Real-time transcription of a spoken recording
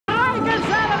us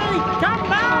out of me! Come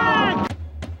back!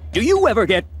 Do you ever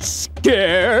get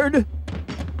scared?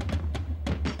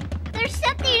 There's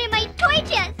something in my toy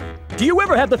chest. Do you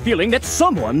ever have the feeling that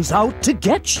someone's out to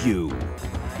get you?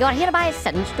 You're hereby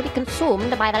sentenced to be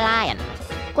consumed by the lion.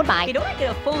 Goodbye. Hey, don't I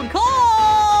get a phone call?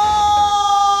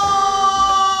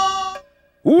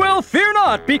 Well, fear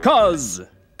not, because...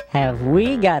 Have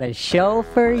we got a show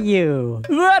for you?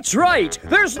 That's right!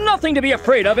 There's nothing to be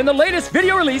afraid of in the latest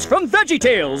video release from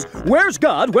VeggieTales, Where's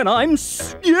God When I'm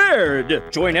Scared?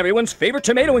 Join everyone's favorite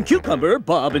tomato and cucumber,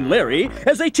 Bob and Larry,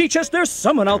 as they teach us there's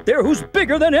someone out there who's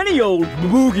bigger than any old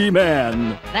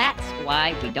boogeyman. That's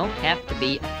why we don't have to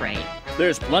be afraid.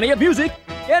 There's plenty of music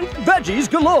and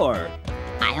veggies galore.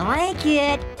 I like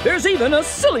it. There's even a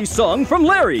silly song from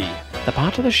Larry. The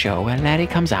part of the show where Larry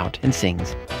comes out and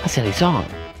sings a silly song.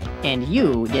 And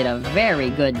you did a very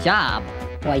good job.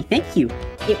 Why, thank you.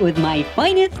 It was my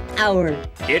finest hour.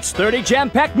 It's 30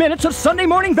 jam-packed minutes of Sunday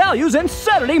morning values and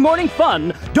Saturday morning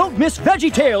fun. Don't miss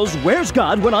VeggieTales, Where's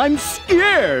God When I'm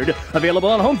Scared? Available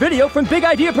on home video from Big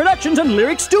Idea Productions and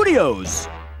Lyric Studios.